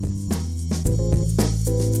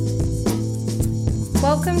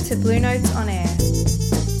Welcome to bluenotes on Air.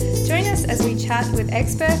 Join us as we chat with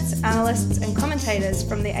experts, analysts and commentators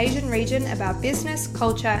from the Asian region about business,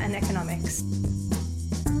 culture and economics.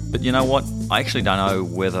 But you know what? I actually don't know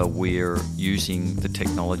whether we're using the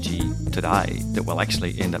technology today that we'll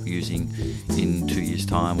actually end up using in 2 years'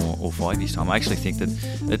 time or 5 years' time. I actually think that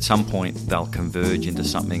at some point they'll converge into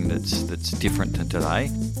something that's different to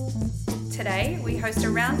today. Today, we host a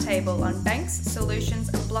roundtable on banks, solutions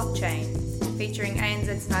and blockchain, featuring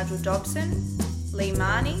ANZ's Nigel Dobson, Lee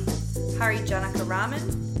Marnie, Hari Janakaraman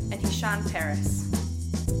and Hishan Peres.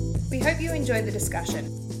 We hope you enjoy the discussion.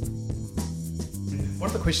 One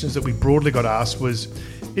of the questions that we broadly got asked was,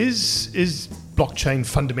 is blockchain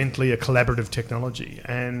fundamentally a collaborative technology?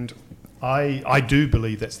 And I do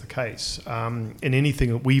believe that's the case. In anything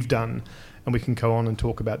that we've done, and we can go on and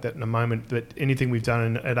talk about that in a moment, that anything we've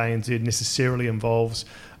done at ANZ necessarily involves,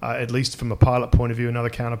 at least from a pilot point of view, another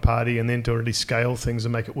counterparty, and then to really scale things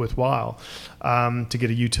and make it worthwhile to get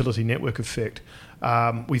a utility network effect.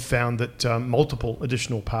 We found that multiple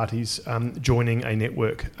additional parties joining a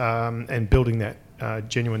network and building that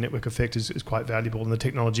genuine network effect is quite valuable, and the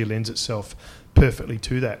technology lends itself perfectly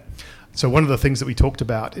to that. So one of the things that we talked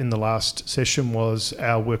about in the last session was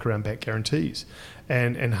our work around bank guarantees.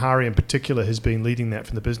 And Hari in particular has been leading that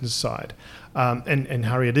from the business side. And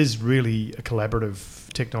Hari, it is really a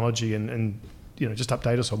collaborative technology, and you know, just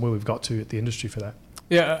update us on where we've got to at the industry for that.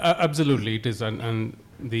 Yeah, absolutely it is, and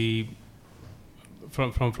the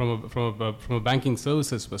from a banking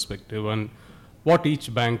services perspective, and what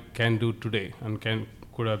each bank can do today and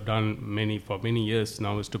could have done for many years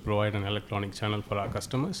now is to provide an electronic channel for our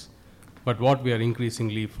customers. But what we are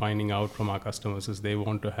increasingly finding out from our customers is they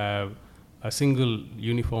want to have a single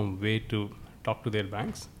uniform way to talk to their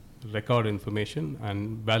banks, record information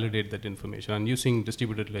and validate that information. And using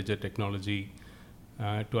distributed ledger technology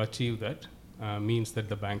to achieve that means that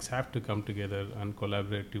the banks have to come together and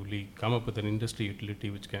collaboratively come up with an industry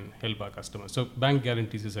utility which can help our customers. So bank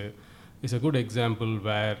guarantees is a good example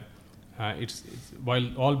where it's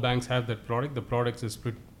while all banks have that product, the product is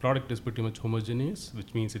pretty much homogeneous,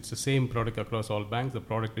 which means it's the same product across all banks. The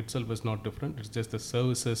product itself is not different. It's just the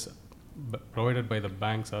services provided by the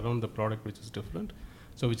banks around the product which is different.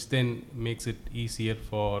 So which then makes it easier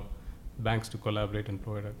for banks to collaborate and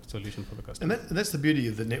provide a solution for the customer. And that's the beauty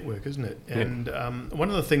of the network, isn't it? And one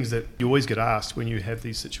of the things that you always get asked when you have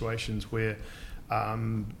these situations where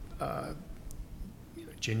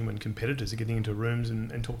genuine competitors are getting into rooms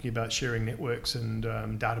and talking about sharing networks and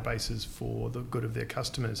databases for the good of their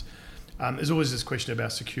customers. There's always this question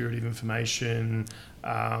about security of information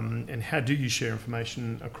and how do you share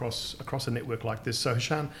information across a network like this. So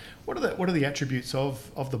Hishan, what are the attributes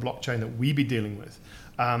of the blockchain that we be dealing with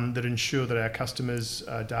that ensure that our customers'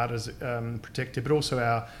 data is protected, but also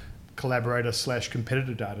our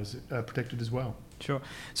collaborator/competitor data is protected as well? Sure.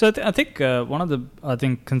 So I think one of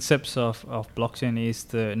the concepts of blockchain is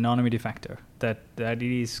the anonymity factor, that it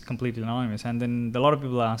is completely anonymous. And then a lot of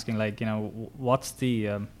people are asking, like, you know, what's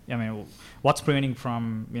what's preventing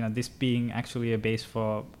from, you know, this being actually a base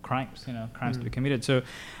for crimes to be committed. So,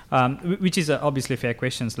 which is obviously fair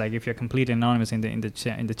questions. Like, if you're completely anonymous in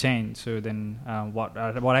the chain, so then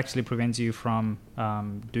what actually prevents you from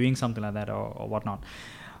doing something like that or whatnot?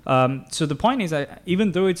 So the point is that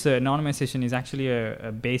even though it's anonymization is actually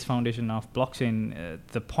a base foundation of blockchain,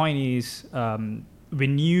 the point is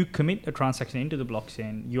when you commit a transaction into the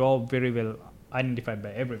blockchain, you're very well identified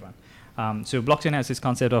by everyone. So blockchain has this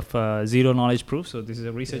concept of zero knowledge proof. So this is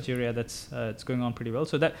a research area that's it's going on pretty well.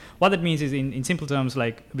 So that what that means is in simple terms,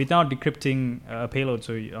 like without decrypting a payload,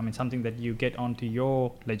 so something that you get onto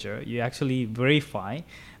your ledger, you actually verify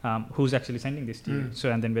who's actually sending this to you.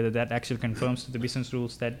 So and then whether that actually confirms to the business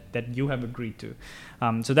rules that you have agreed to.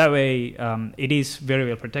 So that way it is very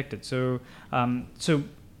well protected. So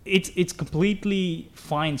it's completely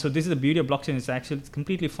fine. So this is the beauty of blockchain. It's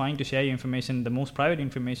completely fine to share your information, the most private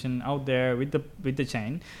information out there with the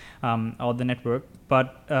chain or the network,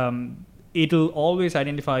 but it'll always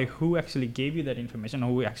identify who actually gave you that information, or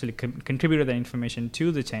who actually contributed that information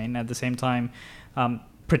to the chain. At the same time,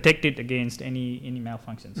 protect it against any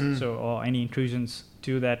malfunctions, or any intrusions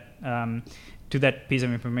to that piece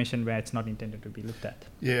of information where it's not intended to be looked at.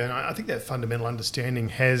 Yeah, and I think that fundamental understanding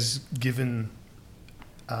has given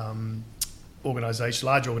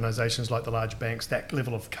large organisations like the large banks that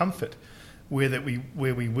level of comfort where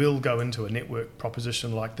we will go into a network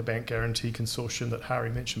proposition like the Bank Guarantee Consortium that Hari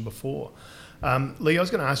mentioned before. Lee, I was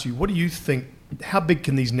going to ask you, what do you think, how big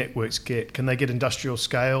can these networks get? Can they get industrial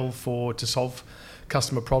scale to solve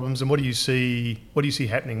customer problems, and what do you see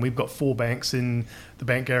happening? We've got 4 banks in the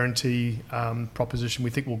bank guarantee proposition. We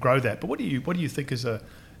think we'll grow that, but what do you think is an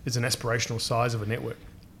aspirational size of a network?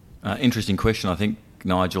 Interesting question. I think,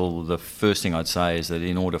 Nigel, the first thing I'd say is that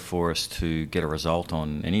in order for us to get a result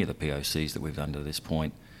on any of the POCs that we've done to this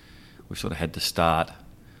point, we've sort of had to start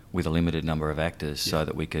with a limited number of actors so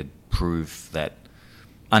that we could prove that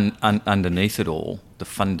underneath it all, the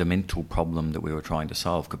fundamental problem that we were trying to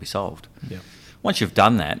solve could be solved. Yeah. Once you've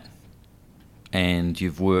done that and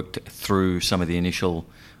you've worked through some of the initial,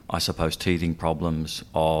 I suppose, teething problems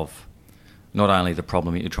of not only the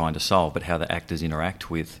problem that you're trying to solve, but how the actors interact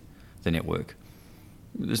with the network,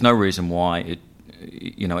 there's no reason why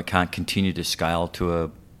it can't continue to scale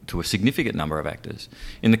to a significant number of actors.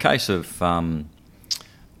 In the case of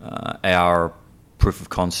our proof of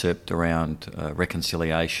concept around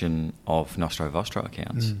reconciliation of Nostro-Vostro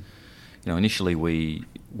accounts, initially we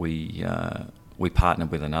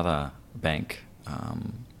partnered with another bank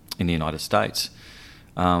in the United States,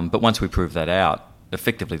 but once we proved that out,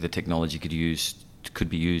 effectively the technology could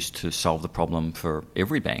be used to solve the problem for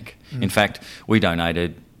every bank. In fact, we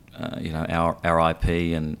donated our IP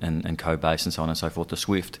and code base and so on and so forth to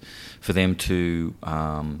Swift for them to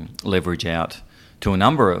leverage out to a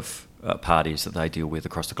number of parties that they deal with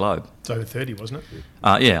across the globe. It's over 30, wasn't it?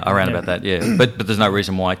 Around about that, yeah. But there's no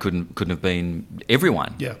reason why it couldn't have been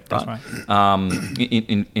everyone. Yeah, that's right.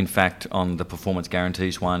 In fact, on the performance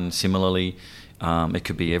guarantees one, similarly, it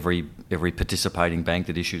could be every participating bank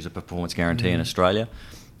that issues a performance guarantee in Australia.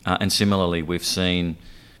 And similarly, we've seen,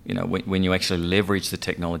 when you actually leverage the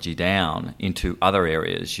technology down into other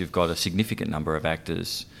areas, you've got a significant number of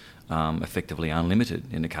actors, effectively unlimited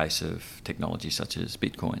in the case of technology such as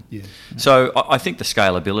Bitcoin. Yeah. So I think the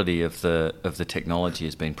scalability of the technology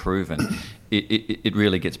has been proven. It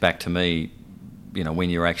really gets back to me, when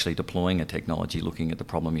you're actually deploying a technology, looking at the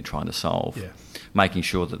problem you're trying to solve, making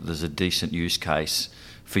sure that there's a decent use case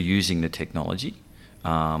for using the technology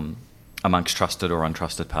amongst trusted or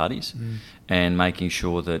untrusted parties, and making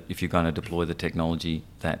sure that if you're going to deploy the technology,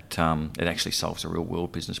 that it actually solves a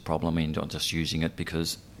real-world business problem and not just using it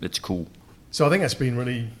because it's cool. So I think that's been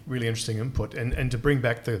really, really interesting input. And to bring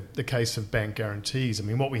back the case of bank guarantees, I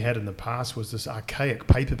mean, what we had in the past was this archaic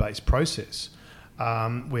paper-based process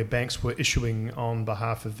where banks were issuing on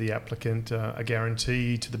behalf of the applicant a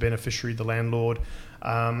guarantee to the beneficiary, the landlord,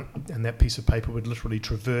 and that piece of paper would literally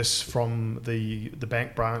traverse from the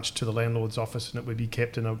bank branch to the landlord's office, and it would be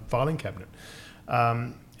kept in a filing cabinet.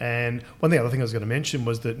 And one other thing I was going to mention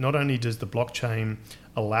was that not only does the blockchain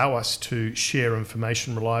allow us to share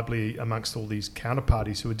information reliably amongst all these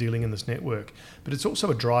counterparties who are dealing in this network, but it's also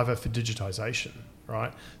a driver for digitisation,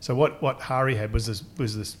 right? So what Hari had was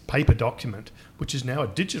this paper document, which is now a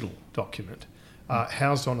digital document,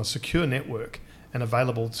 housed on a secure network and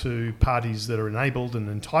available to parties that are enabled and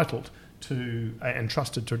entitled to and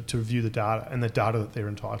trusted to view the data and the data that they're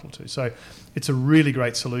entitled to. So it's a really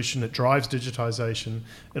great solution. It drives digitisation.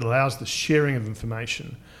 It allows the sharing of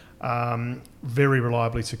information very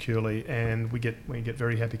reliably, securely, and we get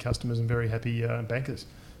very happy customers and very happy bankers.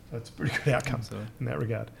 So it's a pretty good outcome in that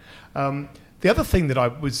regard. The other thing that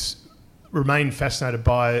I remain fascinated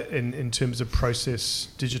by in terms of process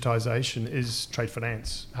digitisation is trade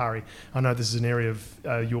finance. Hari, I know this is an area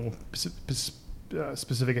of your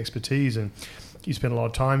specific expertise, and you spend a lot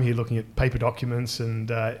of time here looking at paper documents,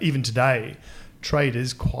 and even today trade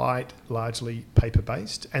is quite largely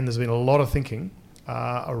paper-based, and there's been a lot of thinking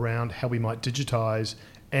around how we might digitise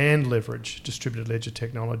and leverage distributed ledger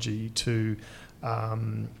technology to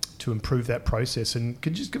improve that process. And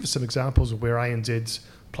could you just give us some examples of where ANZ's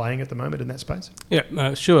playing at the moment in that space?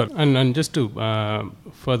 Yeah, sure. And just to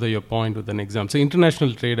further your point with an example, so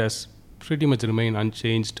international trade has pretty much remained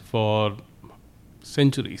unchanged for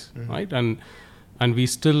centuries, right? And we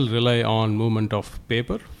still rely on movement of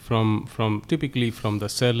paper from typically from the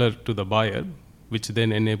seller to the buyer, which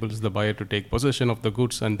then enables the buyer to take possession of the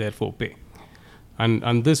goods and therefore pay.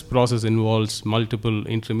 And this process involves multiple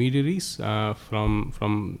intermediaries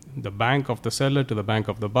from the bank of the seller to the bank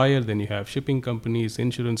of the buyer. Then you have shipping companies,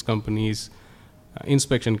 insurance companies,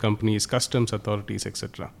 inspection companies, customs authorities,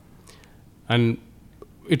 etc. And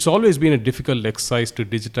it's always been a difficult exercise to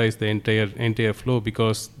digitize the entire flow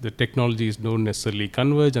because the technologies don't necessarily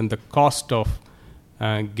converge, and the cost of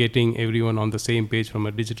getting everyone on the same page from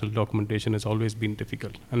a digital documentation has always been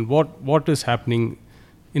difficult. And what is happening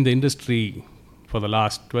in the industry for the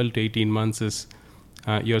last 12 to 18 months is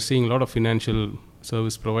you're seeing a lot of financial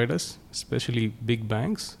service providers, especially big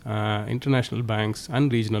banks, international banks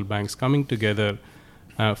and regional banks coming together,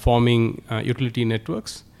 forming utility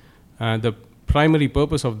networks. The primary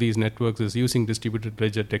purpose of these networks is using distributed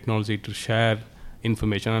ledger technology to share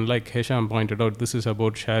information. And like Hesham pointed out, this is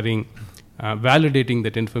about sharing, validating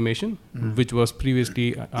that information, which was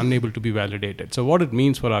previously unable to be validated. So what it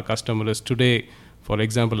means for our customers today, for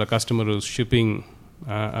example, a customer who's shipping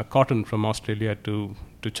a cotton from Australia to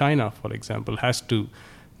China, for example, has to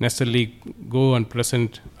necessarily go and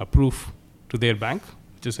present a proof to their bank,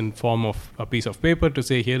 which is in form of a piece of paper to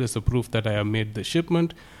say, here is the proof that I have made the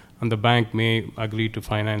shipment, and the bank may agree to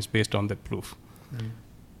finance based on that proof.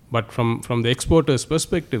 But from the exporter's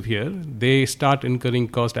perspective here, they start incurring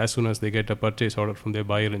cost as soon as they get a purchase order from their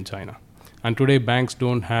buyer in China. And today, banks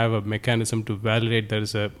don't have a mechanism to validate there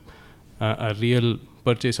is a real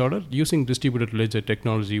purchase order. Using distributed ledger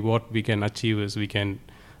technology, what we can achieve is we can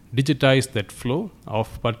digitize that flow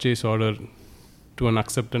of purchase order to an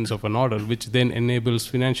acceptance of an order, which then enables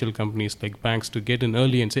financial companies like banks to get in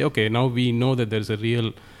early and say, okay, now we know that there's a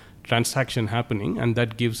real transaction happening, and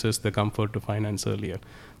that gives us the comfort to finance earlier.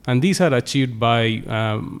 And these are achieved by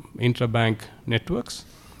intrabank networks.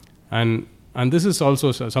 And this is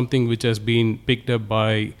also something which has been picked up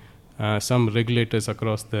by some regulators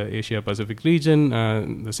across the Asia Pacific region,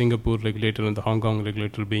 the Singapore regulator and the Hong Kong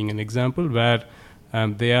regulator being an example, where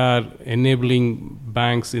they are enabling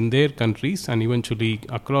banks in their countries and eventually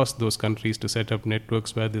across those countries to set up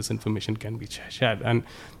networks where this information can be shared. And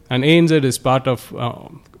ANZ is part of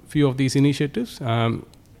few of these initiatives.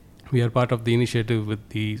 We are part of the initiative with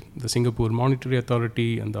the Singapore Monetary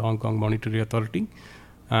Authority and the Hong Kong Monetary Authority.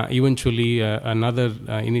 Eventually, another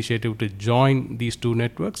initiative to join these two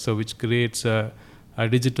networks, so which creates a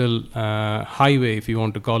digital highway, if you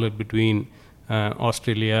want to call it, between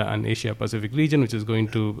Australia and Asia Pacific region, which is going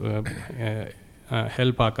to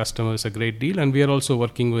help our customers a great deal. And we are also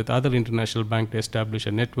working with other international banks to establish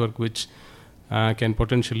a network which can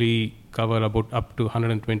potentially cover about up to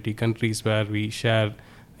 120 countries where we share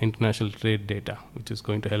international trade data, which is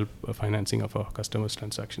going to help financing of our customers'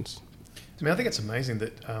 transactions. I mean, I think it's amazing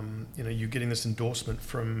that you're getting this endorsement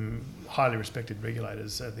from highly respected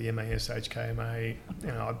regulators, the MAS, HKMA.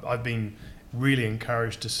 I've been really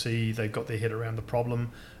encouraged to see they've got their head around the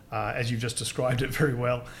problem, as you've just described it very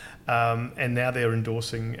well, and now they're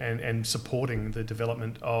endorsing and supporting the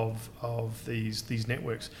development of these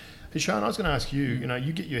networks. Hishan, I was going to ask you.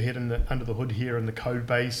 You get your head under the hood here in the code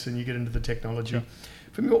base, and you get into the technology. Sure.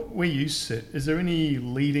 From where you sit, is there any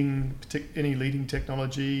leading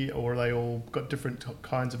technology, or are they all got different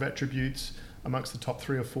kinds of attributes amongst the top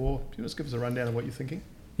 3 or 4? Can you just give us a rundown of what you're thinking?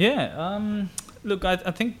 Yeah, look, I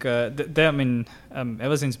think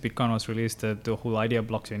ever since Bitcoin was released, the whole idea of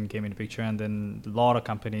blockchain came into picture, and then a lot of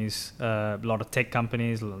companies, a lot of tech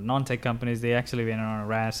companies, non-tech companies, they actually went on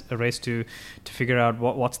a race to figure out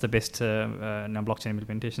what's the best blockchain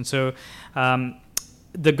implementation. So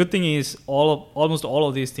the good thing is almost all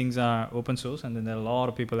of these things are open source, and then there are a lot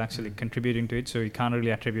of people actually contributing to it. So you can't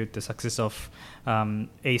really attribute the success of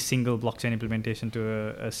a single blockchain implementation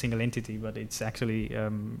to a single entity, but it's actually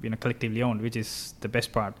collectively owned, which is the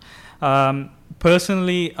best part.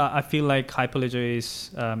 Personally, I feel like Hyperledger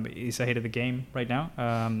is ahead of the game right now.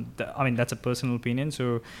 That's a personal opinion.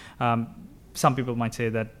 So some people might say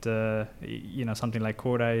that something like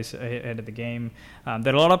Coda is ahead of the game.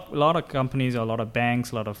 There are a lot of companies, a lot of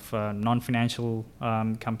banks, a lot of non-financial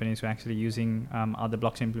companies who are actually using other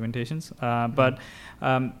blockchain implementations. But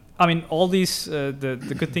all these.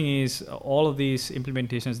 The good thing is all of these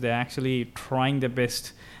implementations, they're actually trying their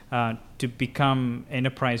best to become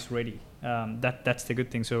enterprise ready. That's the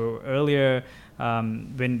good thing. So earlier,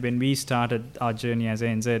 when we started our journey as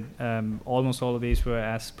ANZ, almost all of these were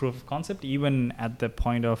as proof of concept, even at the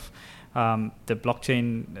point of the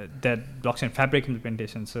blockchain fabric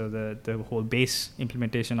implementation. So the whole base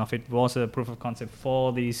implementation of it was a proof of concept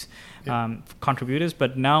for these contributors.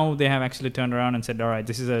 But now they have actually turned around and said, all right,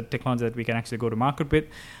 this is a technology that we can actually go to market with,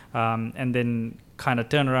 and then kind of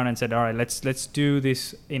turned around and said, all right, let's do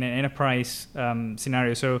this in an enterprise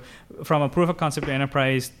scenario. So from a proof of concept to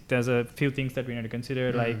enterprise, there's a few things that we need to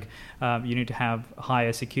consider, like you need to have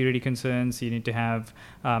higher security concerns, you need to have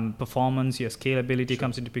performance, your scalability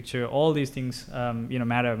comes into picture. All these things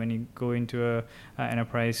matter when you go into a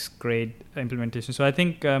enterprise grade implementation. So I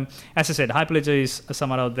think, as I said, Hyperledger is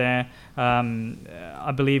somewhat out there.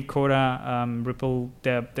 I believe Coda, Ripple,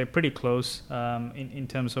 they're pretty close in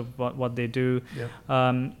terms of what they do. Yeah.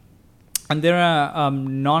 And there are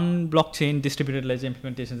non-blockchain distributed ledger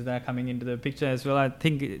implementations that are coming into the picture as well. I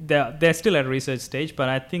think they're still at research stage, but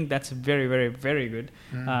I think that's very, very, very good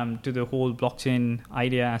to the whole blockchain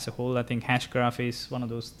idea as a whole. I think Hashgraph is one of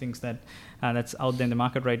those things that's out there in the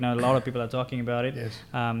market right now. A lot of people are talking about it.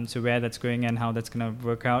 Yes. So where that's going and how that's going to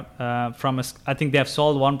work out. I think they have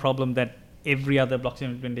solved one problem that every other blockchain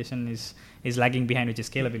implementation is lagging behind, which is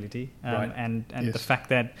scalability, Right. and Yes. the fact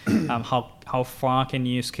that how far can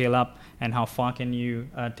you scale up and how far can you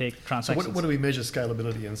take So transactions. what do we measure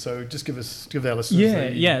scalability? And so just give our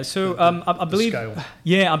listeners So I the believe scale.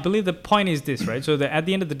 I believe the point is this, right? So at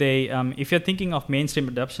the end of the day, if you're thinking of mainstream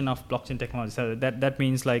adoption of blockchain technology, so that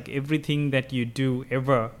means like everything that you do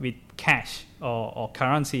ever with cash or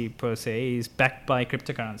currency per se is backed by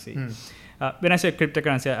cryptocurrency. When I say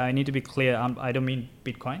cryptocurrency, I need to be clear. I don't mean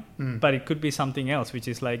Bitcoin, but it could be something else, which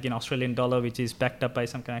is like Australian dollar, which is backed up by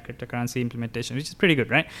some kind of cryptocurrency implementation, which is pretty good,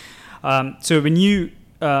 right? So when you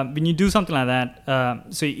do something like that,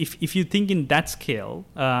 so if you think in that scale,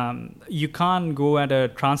 you can't go at a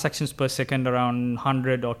transactions per second around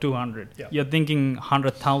 100 or 200. Yeah. You're thinking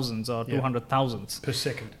 100,000s or 200,000s per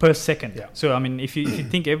second. per second. Yeah. So I mean, if you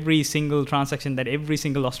think every single transaction that every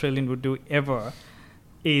single Australian would do ever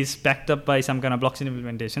is backed up by some kind of blockchain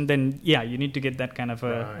implementation, then you need to get that kind of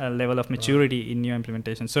a level of maturity in your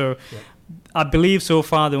implementation. So I believe so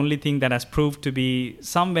far the only thing that has proved to be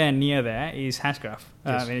somewhere near there is Hashgraph.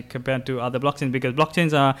 When compared to other blockchains, because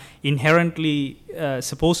blockchains are inherently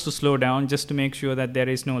supposed to slow down just to make sure that there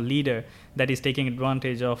is no leader that is taking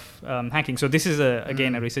advantage of hacking. So this is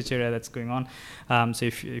again a research area that's going on. So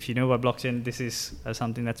if you know about blockchain, this is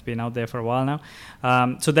something that's been out there for a while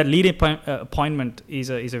now. So that lead appointment is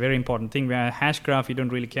a very important thing. Where Hashgraph, you don't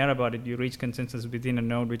really care about it. You reach consensus within a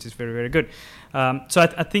node, which is very, very good. So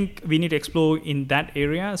I think we need to explore in that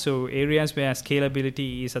area. So areas where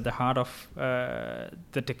scalability is at the heart of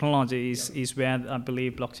the technology is where I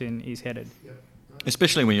believe blockchain is headed.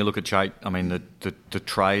 Especially when you look at the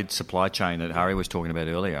trade supply chain that Harry was talking about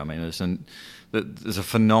earlier. I mean, there's a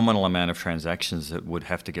phenomenal amount of transactions that would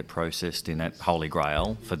have to get processed in that holy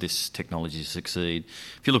grail for this technology to succeed.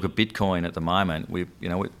 If you look at Bitcoin at the moment,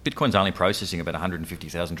 Bitcoin's only processing about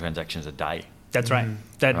 150,000 transactions a day. That's right.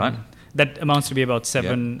 That amounts to be about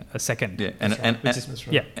 7 a second.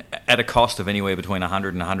 Yeah, at a cost of anywhere between $100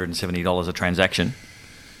 and $170 a transaction.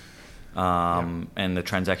 And the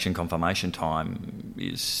transaction confirmation time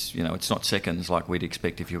is, it's not seconds like we'd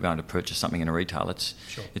expect if you're going to purchase something in a retail.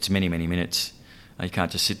 It's many, many minutes. You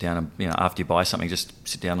can't just sit down and, after you buy something, just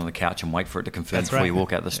sit down on the couch and wait for it to confirm before you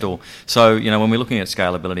walk out the store. So, when we're looking at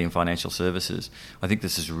scalability in financial services, I think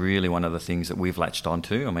this is really one of the things that we've latched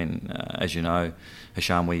onto. I mean, as you know,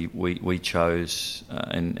 Hisham, we chose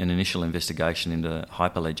an initial investigation into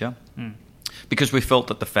Hyperledger because we felt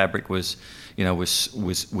that the fabric was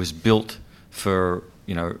built for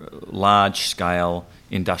large scale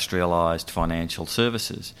industrialized financial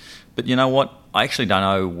services. But you know what? I actually don't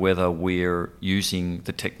know whether we're using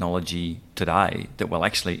the technology today that we'll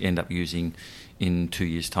actually end up using in 2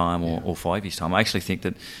 years' time or 5 years' time. I actually think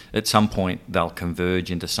that at some point they'll converge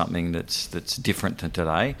into something that's different to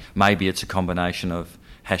today. Maybe it's a combination of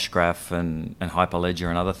Hashgraph and Hyperledger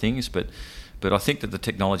and other things, but I think that the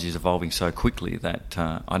technology is evolving so quickly that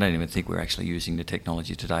I don't even think we're actually using the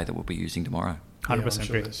technology today that we'll be using tomorrow. 100%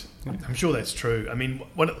 agree. I'm sure that's true. I mean,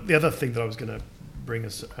 the other thing that I was going to bring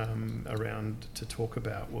us around to talk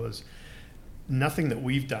about was nothing that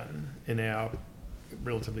we've done in our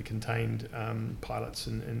relatively contained pilots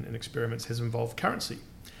and experiments has involved currency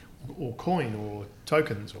or coin or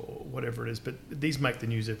tokens or whatever it is, but these make the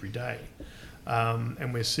news every day.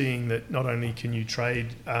 And we're seeing that not only can you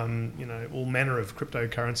trade, all manner of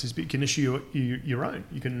cryptocurrencies, but you can issue your own.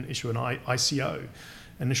 You can issue an ICO,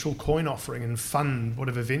 initial coin offering, and fund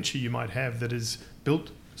whatever venture you might have that is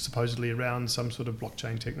built supposedly around some sort of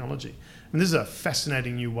blockchain technology. And this is a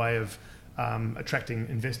fascinating new way of attracting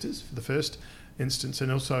investors for the first instance,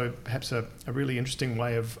 and also perhaps a really interesting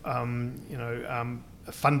way of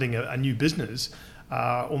funding a new business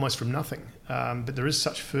almost from nothing. But there is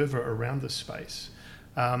such fervour around this space.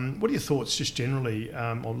 What are your thoughts just generally,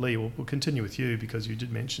 or Lee, we'll continue with you because you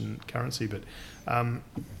did mention currency, but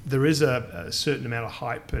there is a certain amount of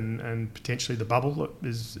hype and potentially the bubble that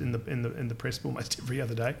is in the press almost every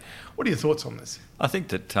other day. What are your thoughts on this? I think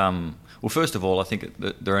that, well, first of all, I think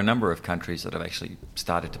that there are a number of countries that have actually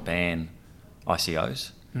started to ban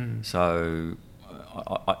ICOs. So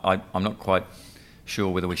I'm not quite sure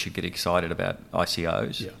whether we should get excited about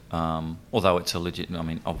ICOs, although it's a legit. I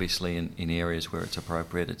mean, obviously, in areas where it's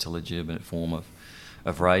appropriate, it's a legitimate form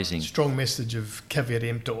raising. Strong message of caveat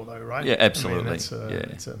emptor, though, right? Yeah, absolutely. It's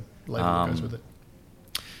a label that goes with it.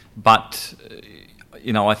 But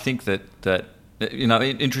I think that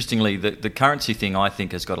interestingly, the currency thing I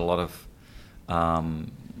think has got a lot of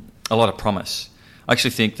promise. I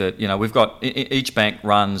actually think that we've got each bank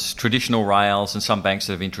runs traditional rails, and some banks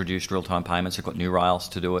that have introduced real-time payments have got new rails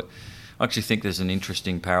to do it. I actually think there's an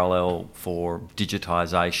interesting parallel for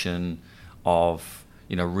digitisation of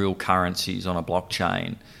real currencies on a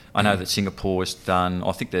blockchain. I know that Singapore's done,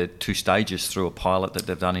 I think they're 2 stages through a pilot that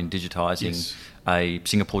they've done in digitising a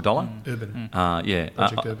Singapore dollar. Urban.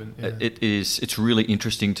 Project Urban. Yeah. It's really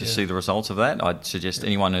interesting to see the results of that. I'd suggest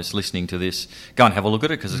anyone who's listening to this go and have a look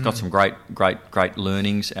at it, because it's got some great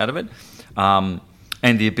learnings out of it. And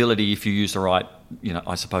the ability, if you use the right,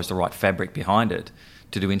 I suppose the right fabric behind it,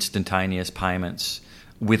 to do instantaneous payments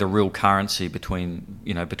with a real currency between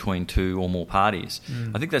 2 or more parties.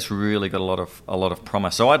 I think that's really got a lot of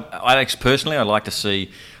promise. So I'd like to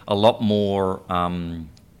see a lot more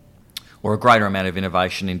or a greater amount of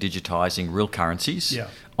innovation in digitising real currencies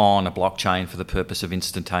on a blockchain for the purpose of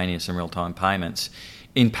instantaneous and real-time payments,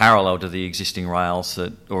 in parallel to the existing rails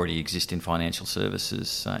that already exist in financial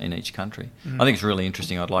services in each country. I think it's really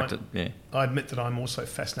interesting. I admit that I'm also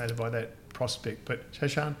fascinated by that prospect. But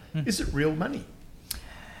Shashan, is it real money?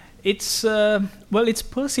 It's it's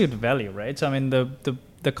perceived value, right? So I mean,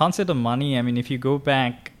 the concept of money. I mean, if you go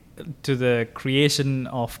back to the creation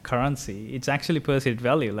of currency, it's actually perceived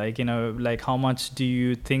value. Like how much do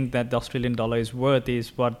you think that the Australian dollar is worth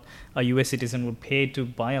is what a US citizen would pay to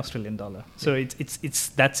buy Australian dollar. So it's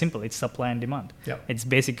that simple. It's supply and demand. It's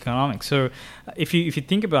basic economics. So if you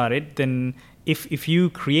think about it, then if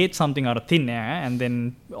you create something out of thin air and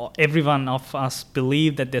then every one of us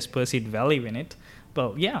believe that there's perceived value in it,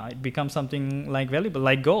 well, it becomes something like valuable,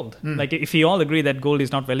 like gold. Like if we all agree that gold is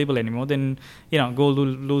not valuable anymore, then gold will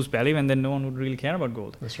lose value, and then no one would really care about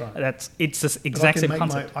gold. That's right. It's the exact same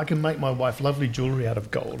concept. I can make my wife lovely jewellery out of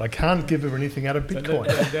gold. I can't give her anything out of Bitcoin.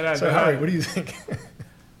 Harry, what do you think?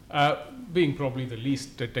 Being probably the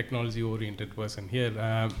least technology-oriented person here,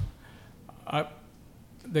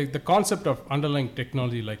 the concept of underlying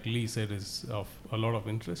technology, like Lee said, is of a lot of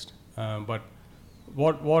interest. But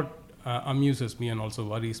what amuses me and also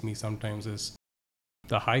worries me sometimes is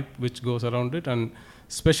the hype which goes around it, and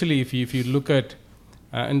especially if you look at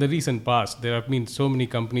in the recent past, there have been so many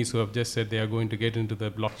companies who have just said they are going to get into the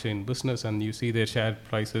blockchain business, and you see their share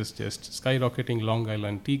prices just skyrocketing. Long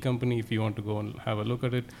Island Tea Company, if you want to go and have a look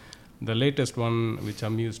at it. The latest one which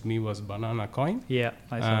amused me was Banana Coin. Yeah,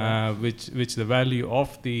 I saw that. Which the value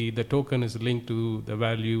of the token is linked to the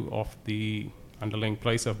value of the underlying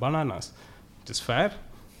price of bananas, which is fair.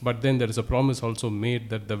 But then there is a promise also made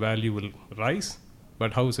that the value will rise.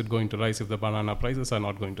 But how is it going to rise if the banana prices are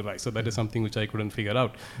not going to rise? So that is something which I couldn't figure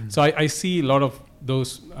out. So I see a lot of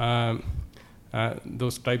those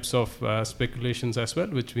types of speculations as well,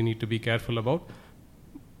 which we need to be careful about.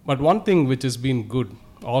 But one thing which has been good,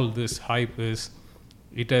 all this hype, is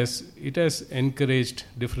it has encouraged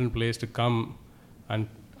different players to come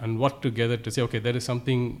and work together to say, okay, there is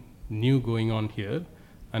something new going on here,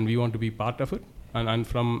 and we want to be part of it. And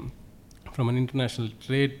from an international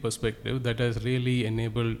trade perspective, that has really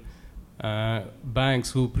enabled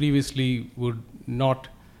banks who previously would not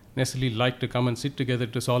necessarily like to come and sit together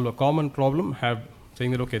to solve a common problem, have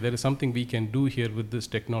saying that, okay, there is something we can do here with this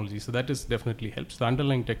technology. So that is definitely helps. The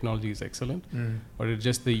underlying technology is excellent, but it's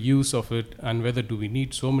just the use of it, and whether do we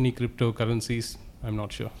need so many cryptocurrencies, I'm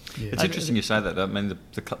not sure. It's interesting you say that. I mean,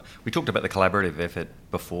 we talked about the collaborative effort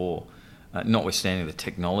before. Notwithstanding the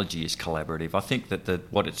technology is collaborative, I think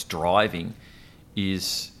that what it's driving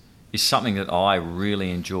is something that I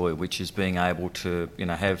really enjoy, which is being able to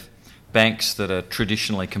have banks that are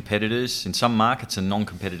traditionally competitors in some markets and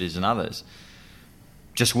non-competitors in others,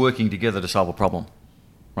 just working together to solve a problem,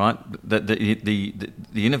 right? The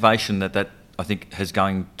innovation that I think is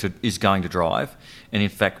going to drive, and in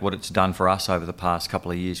fact what it's done for us over the past couple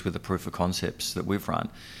of years with the proof of concepts that we've run,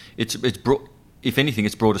 it's brought. If anything,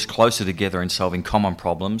 it's brought us closer together in solving common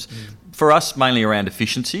problems. For us, mainly around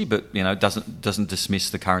efficiency, but doesn't dismiss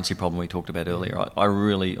the currency problem we talked about earlier. I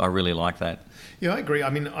really like that. Yeah, I agree. I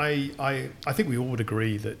mean, I think we all would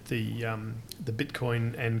agree that the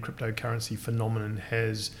Bitcoin and cryptocurrency phenomenon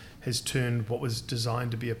has turned what was designed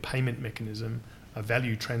to be a payment mechanism, a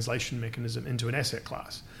value translation mechanism, into an asset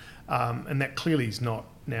class, and that clearly is not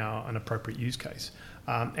now an appropriate use case.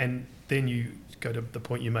 And then you go to the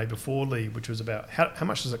point you made before, Lee, which was about how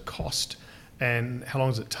much does it cost and how long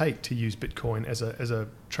does it take to use Bitcoin as a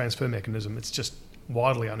transfer mechanism. It's just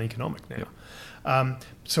wildly uneconomic now. Yep.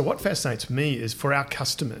 So what fascinates me is, for our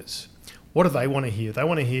customers, What do they want to hear? They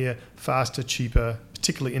want to hear faster, cheaper,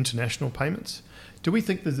 particularly international payments. Do we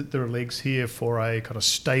think that there are legs here for a kind of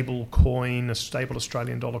stable coin, a stable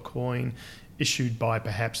Australian dollar coin, issued by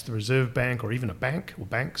perhaps the Reserve Bank or even a bank or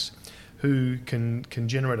banks, who can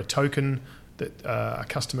generate a token that a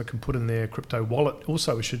customer can put in their crypto wallet,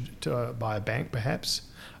 also issued by a bank perhaps,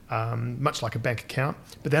 much like a bank account,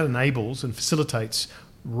 but that enables and facilitates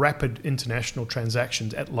rapid international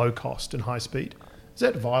transactions at low cost and high speed. Is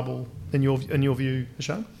that viable in your view,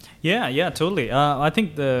 Hashan? Yeah, totally. I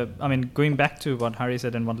think going back to what Harry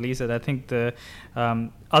said and what Lee said, I think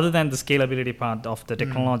other than the scalability part of the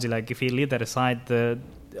technology, like if you leave that aside,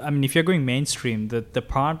 if you're going mainstream, the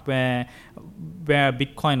part where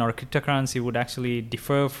Bitcoin or cryptocurrency would actually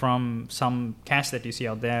differ from some cash that you see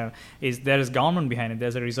out there is there is government behind it.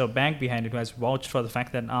 There's a Reserve Bank behind it who has vouched for the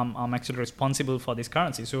fact that I'm actually responsible for this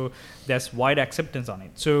currency. So there's wide acceptance on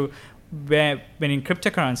it. So when in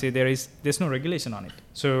cryptocurrency there's no regulation on it,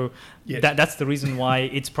 so yes. That's the reason why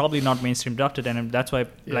it's probably not mainstream adopted, and that's why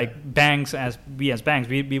like banks as banks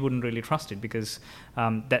we wouldn't really trust it because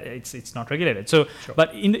that it's not regulated. So sure.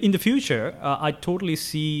 But in the future, I totally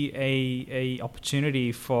see a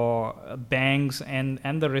opportunity for banks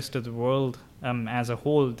and the rest of the world as a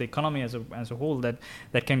whole, the economy as a whole,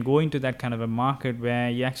 that can go into that kind of a market where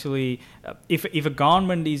you actually, if a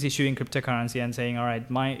government is issuing cryptocurrency and saying, all right,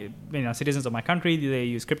 citizens of my country, they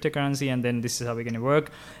use cryptocurrency, and then this is how we're going to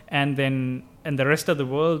work, and the rest of the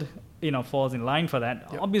world falls in line for that.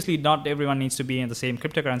 Yep. Obviously, not everyone needs to be in the same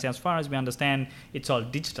cryptocurrency. As far as we understand, it's all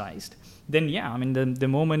digitized. Then the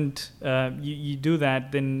moment you do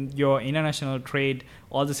that, then your international trade,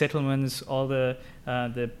 all the settlements, all the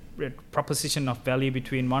proposition of value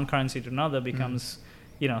between one currency to another becomes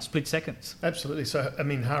split seconds. Absolutely. So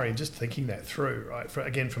Hari, just thinking that through, right,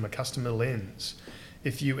 from a customer lens,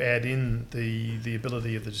 if you add in the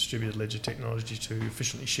ability of the distributed ledger technology to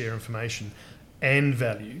efficiently share information and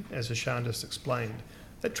value, as Hashan just explained,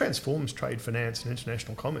 that transforms trade finance and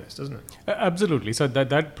international commerce, doesn't it? Absolutely. So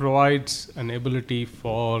that provides an ability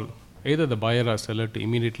for either the buyer or seller to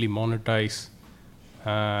immediately monetize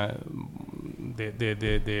their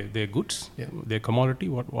goods, their commodity,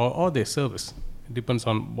 or their service. It depends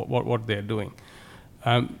on what they're doing.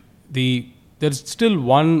 There's still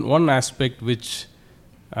one aspect which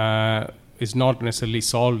is not necessarily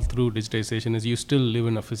solved through digitization, is you still live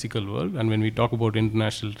in a physical world, and when we talk about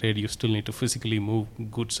international trade, you still need to physically move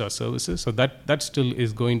goods or services. So that still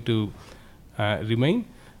is going to remain.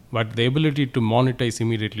 But the ability to monetize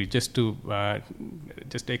immediately, just to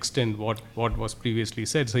extend what was previously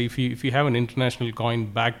said. So if you have an international coin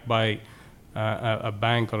backed by a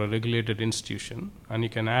bank or a regulated institution, and you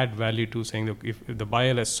can add value to saying that if the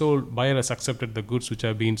buyer has accepted the goods which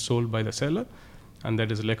are being sold by the seller, and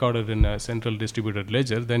that is recorded in a central distributed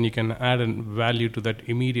ledger, then you can add a value to that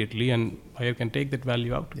immediately, and buyer can take that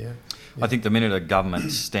value out. Yeah. I think the minute a government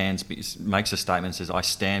makes a statement, says, I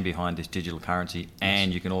stand behind this digital currency,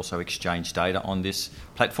 and you can also exchange data on this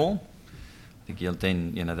platform, I think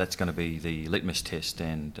then that's going to be the litmus test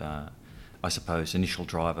and I suppose initial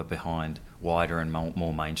driver behind wider and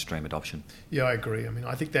more mainstream adoption. Yeah, I agree.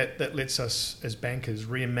 I think that lets us as bankers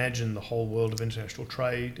reimagine the whole world of international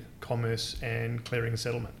trade, commerce and clearing and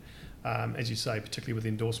settlement. As you say, particularly with the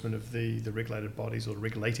endorsement of the regulated bodies or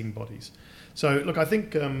regulating bodies. So, look, I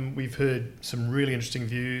think we've heard some really interesting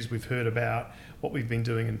views. We've heard about what we've been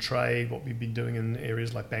doing in trade, what we've been doing in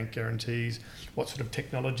areas like bank guarantees, what sort of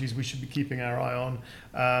technologies we should be keeping our eye on,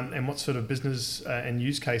 and what sort of business and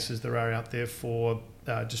use cases there are out there for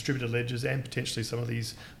distributed ledgers and potentially some of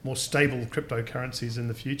these more stable cryptocurrencies in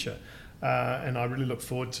the future. And I really look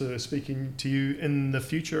forward to speaking to you in the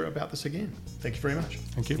future about this again. Thank you very much.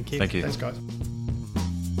 Thank you. Thank you. Thanks, guys.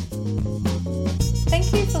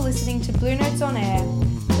 Thank you for listening to Bluenotes on Air.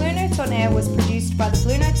 Bluenotes on Air was produced by the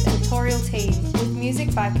Bluenotes editorial team with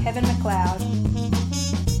music by Kevin MacLeod.